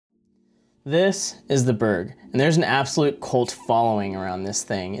This is the Berg, and there's an absolute cult following around this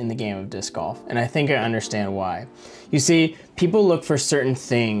thing in the game of disc golf, and I think I understand why. You see, people look for certain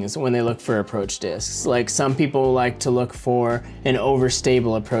things when they look for approach discs. Like some people like to look for an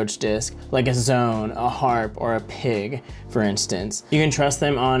overstable approach disc, like a zone, a harp, or a pig, for instance. You can trust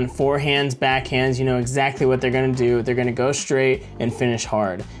them on forehands, backhands, you know exactly what they're gonna do. They're gonna go straight and finish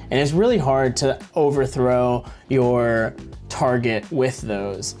hard. And it's really hard to overthrow your target with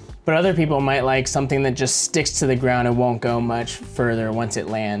those. But other people might like something that just sticks to the ground and won't go much further once it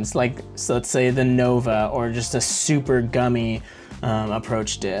lands. Like, so let's say the Nova, or just a super gummy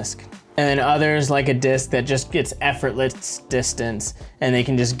approach disc. And then others like a disc that just gets effortless distance and they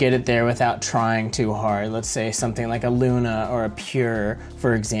can just get it there without trying too hard. Let's say something like a Luna or a Pure,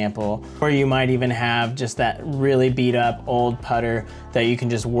 for example. Or you might even have just that really beat up old putter that you can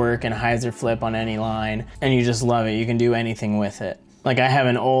just work and hyzer flip on any line and you just love it. You can do anything with it. Like I have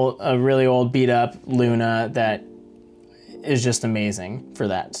a really old beat up Luna that is just amazing for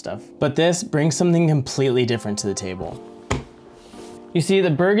that stuff. But this brings something completely different to the table. You see, the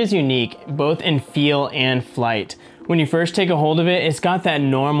Berg is unique, both in feel and flight. When you first take a hold of it, it's got that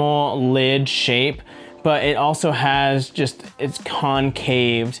normal lid shape, but it also has it's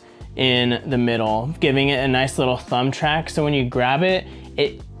concaved in the middle, giving it a nice little thumb track. So when you grab it,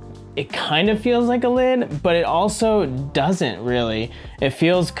 it kind of feels like a lid, but it also doesn't really. It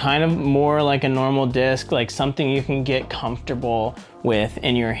feels kind of more like a normal disc, like something you can get comfortable with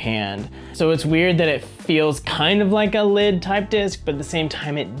in your hand. So it's weird that it feels kind of like a lid type disc, but at the same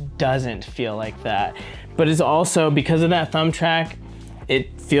time it doesn't feel like that. But it's also, because of that thumb track,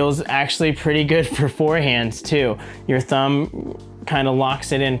 it feels actually pretty good for forehands too. Your thumb kind of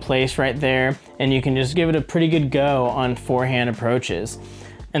locks it in place right there, and you can just give it a pretty good go on forehand approaches.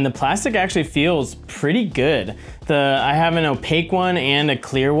 And the plastic actually feels pretty good. I have an opaque one and a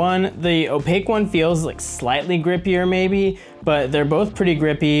clear one. The opaque one feels like slightly grippier maybe, but they're both pretty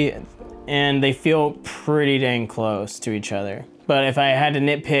grippy and they feel pretty dang close to each other. But if I had to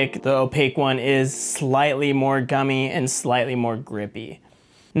nitpick, the opaque one is slightly more gummy and slightly more grippy.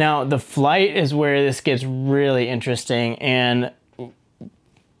 Now, the flight is where this gets really interesting, and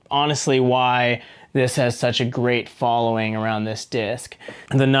honestly why this has such a great following around this disc.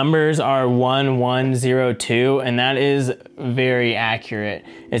 The numbers are 1102, and that is very accurate.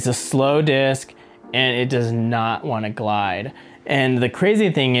 It's a slow disc and it does not want to glide. And the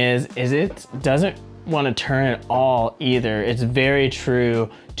crazy thing is it doesn't want to turn at all either. It's very true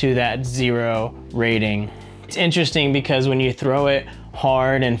to that 0 rating. It's interesting because when you throw it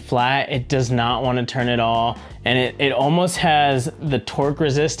hard and flat, it does not want to turn at all. And it almost has the torque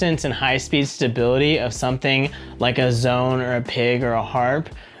resistance and high speed stability of something like a zone or a pig or a harp,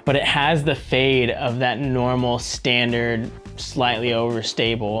 but it has the fade of that normal standard, slightly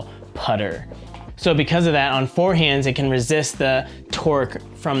overstable putter. So because of that, on forehands, it can resist the torque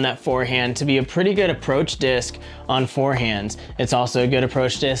from that forehand to be a pretty good approach disc on forehands. It's also a good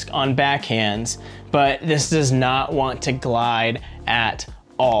approach disc on backhands, but this does not want to glide at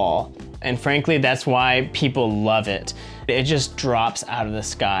all. And frankly, that's why people love it. It just drops out of the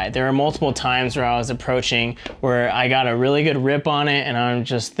sky. There are multiple times where I was approaching where I got a really good rip on it and I'm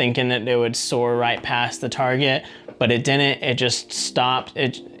just thinking that it would soar right past the target, but it didn't. It just stopped.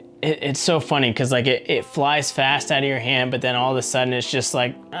 It's so funny because like it flies fast out of your hand, but then all of a sudden it's just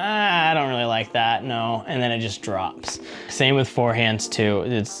like, I don't really like that, no, and then it just drops. Same with forehands too.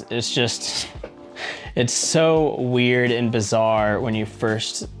 It's so weird and bizarre when you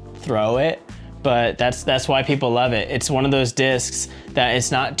first throw it, but that's why people love it. It's one of those discs that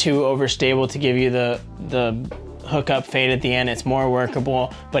it's not too overstable to give you the hookup fade at the end. It's more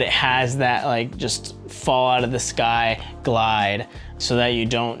workable, but it has that like just fall out of the sky glide so that you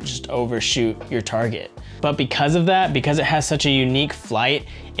don't just overshoot your target. But because of that, because it has such a unique flight,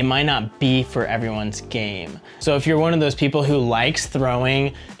 it might not be for everyone's game. So if you're one of those people who likes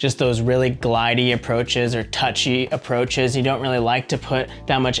throwing just those really glidey approaches or touchy approaches, you don't really like to put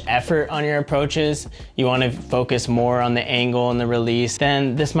that much effort on your approaches, you want to focus more on the angle and the release,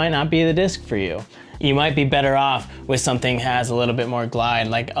 then this might not be the disc for you. You might be better off with something that has a little bit more glide,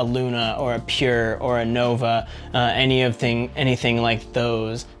 like a Luna or a Pure or a Nova, anything like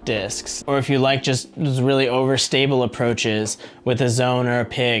those discs. Or if you like just those really overstable approaches with a zone or a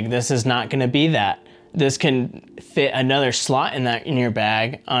pig, this is not gonna be that. This can fit another slot in your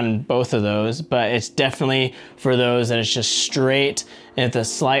bag on both of those, but it's definitely for those that it's just straight with a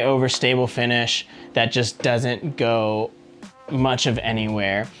slight overstable finish that just doesn't go much of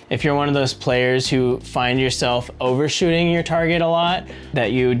anywhere. If you're one of those players who find yourself overshooting your target a lot,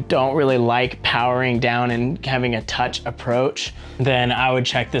 that you don't really like powering down and having a touch approach, then I would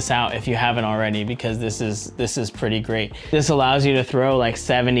check this out if you haven't already, because this is pretty great. This allows you to throw like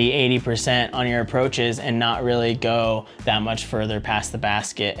 70–80% on your approaches and not really go that much further past the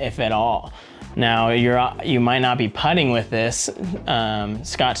basket, if at all. Now, you might not be putting with this.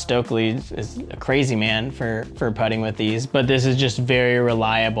 Scott Stokely is a crazy man for putting with these, but this is just very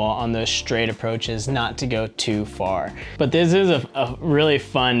reliable on those straight approaches, not to go too far. But this is a really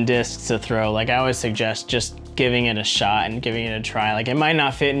fun disc to throw. Like, I always suggest just giving it a shot and giving it a try. Like, it might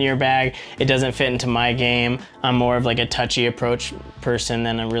not fit in your bag. It doesn't fit into my game. I'm more of like a touchy approach person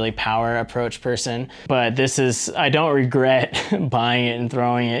than a really power approach person. But this is, I don't regret buying it and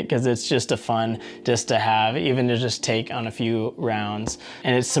throwing it, because it's just a fun disc to have, even to just take on a few rounds.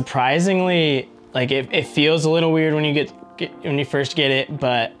 And it's surprisingly, like, it feels a little weird when you first get it,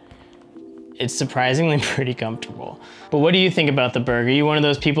 but it's surprisingly pretty comfortable. But what do you think about the Berg? Are you one of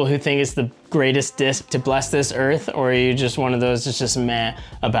those people who think it's the greatest disc to bless this earth, or are you just one of those that's just meh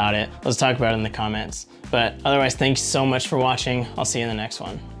about it? Let's talk about it in the comments. But otherwise, thanks so much for watching. I'll see you in the next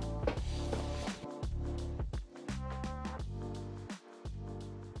one.